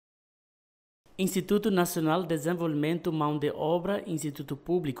Instituto Nacional de Desenvolvimento Mão de Obra, Instituto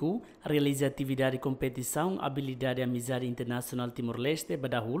Público, realiza atividade Kompetisaun Abilidade Amizade Internasionál Timor-Leste,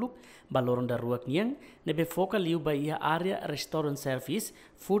 da-huluk, baloron da rua Kniang, nebe foca liu ba iha área Restaurant Service,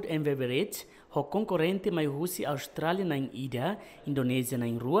 Food and Beverage, ho concorrente mai Rússia Austrália na ida, Indonésia na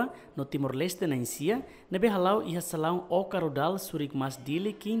rua, no Timor-Leste na sia, nebe halau iha salão Oca Rodal surik mas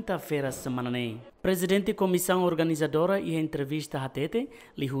dili quinta-feira semana ne. Presidente Comissão Organizadora e entrevista hatete,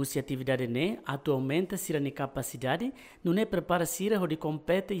 li Rússia atividade ne, atualmente sira ne capacidade, não é prepara sira de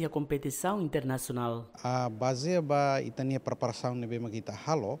compete e a competição internacional. A base ba itania preparação nebe magita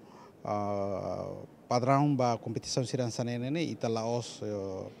halo, padrão ba competição sira sanene ita laos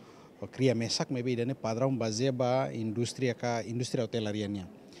cria mesak maybe idane padrão base ba indústria hotelarianya.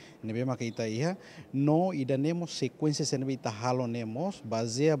 Nebe makita iha no idanemos sequência senebe ita halo nemos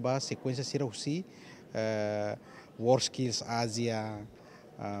base ba sequência sira usi World Skills Asia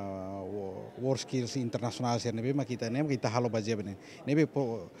World Skills Internasional sira nebe makita kita halo base bene. Nebe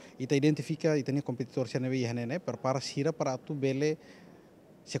ita identifica itania competitor sira nebe iha nene prepara sira para tu bele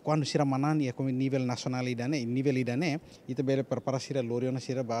se quando sira manani é como nível nacional nível idane ita bele prepara sira loriona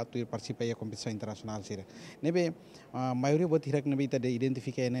sira ba tu participa iha competição internacional sira nebe maioria bot hirak nebe ita de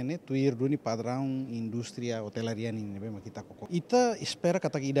identifica nene tu ir duni padrão indústria hotelaria ni nebe makita koko ita espera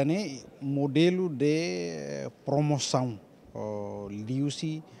kata idane modelo de promoção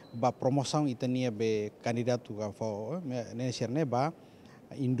liusi ba promoção itania be candidato ga fo ne sirne ba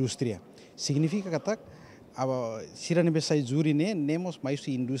indústria significa kata sira nebe sai juri ne nemos mais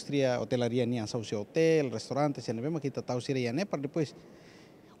indústria hotelaria ni ansau se hotel restaurante se nebe makita tahu sira ya ne para depois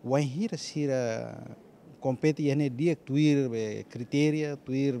wahir sira compete ya ne dia tuir be criteria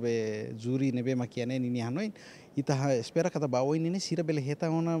tuir be juri nebe makiane ni hanoi ita espera kata bawa ini sira bele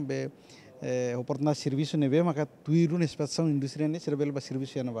heta ona be oportunidade serviço nebe maka tuiru ne inspeção indústria ne sira bele ba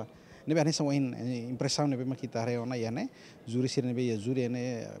serviço ya ba nebe ane sama impressão nebe makita re ona ya ne juri sira nebe ya juri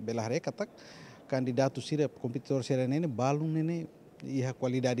ne bela hare katak candidato sira competitor sira nene balun nene iha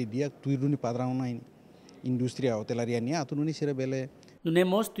qualidade dia tuiru ni padrão na indústria hotelaria ni atu nuni sira bele no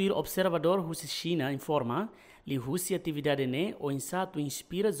nemos tuir observador Rússia China informa li Rússia atividade ne o insato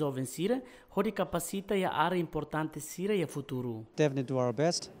inspira jovem sira hodi capacita e área importante sira e futuro. Definitely do our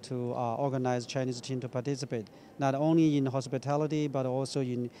best to organize Chinese team to participate not only in hospitality but also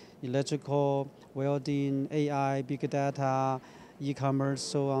in electrical, welding, AI, big data, e-commerce,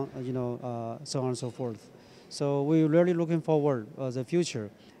 so on, so on and so forth. So we're really looking forward the future.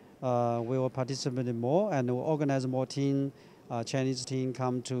 We will participate more and we'll organize more Chinese team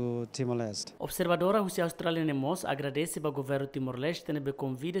come to Timor-Leste. Observadora Rússia Austrália Nemos agradece ao governo Timor-Leste e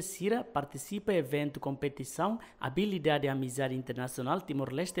convida Sira participa evento Kompetisaun Abilidade Amizade Internasionál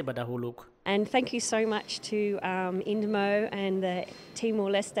Timor-Leste da-huluk. And thank you so much to INDMO and the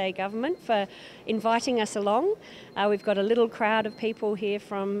Timor-Leste government for inviting us along. We've got a little crowd of people here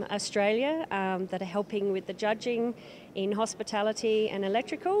from Australia that are helping with the judging in hospitality and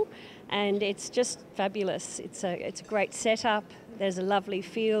electrical, and it's just fabulous. It's a great setup. There's a lovely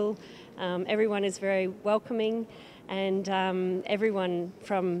feel. Everyone is very welcoming, and everyone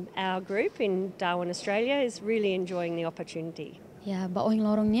from our group in Darwin, Australia, is really enjoying the opportunity. Ya, ba oing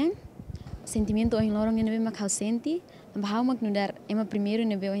lorong niang, sentimento oing lorong niang nebe mak hau senti, hau mak nudar ema primeiro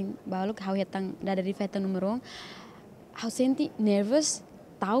nebe oing baluk hau hetang dada rifeta numerong, hau senti nervous,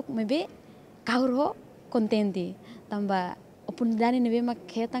 tauk mebe kauro contente, tamba oportunidade nebe mak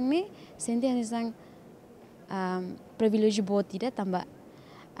hetang ne senti hanisang privilege bot tidak tamba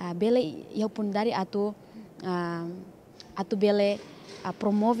bele ya oportunidade atu bele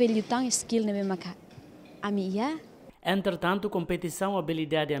promove lutang skill nebe mak ami ya. Entretanto, Kompetisaun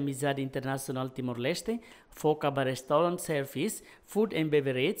Abilidade Amizade Internasionál Timor-Leste foca para Restaurant Service, Food and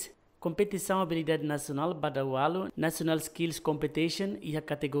Beverage, Kompetisaun Abilidade Nacional Badawalo, National Skills Competition e a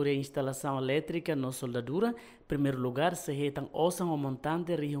categoria Instalação Elétrica no Soldadura. Primeiro lugar, se retam osam o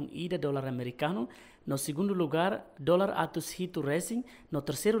montante rium ida dólar americano. No segundo lugar, dólar atus hitu resin. No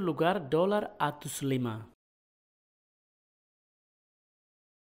terceiro lugar, dólar atus lima.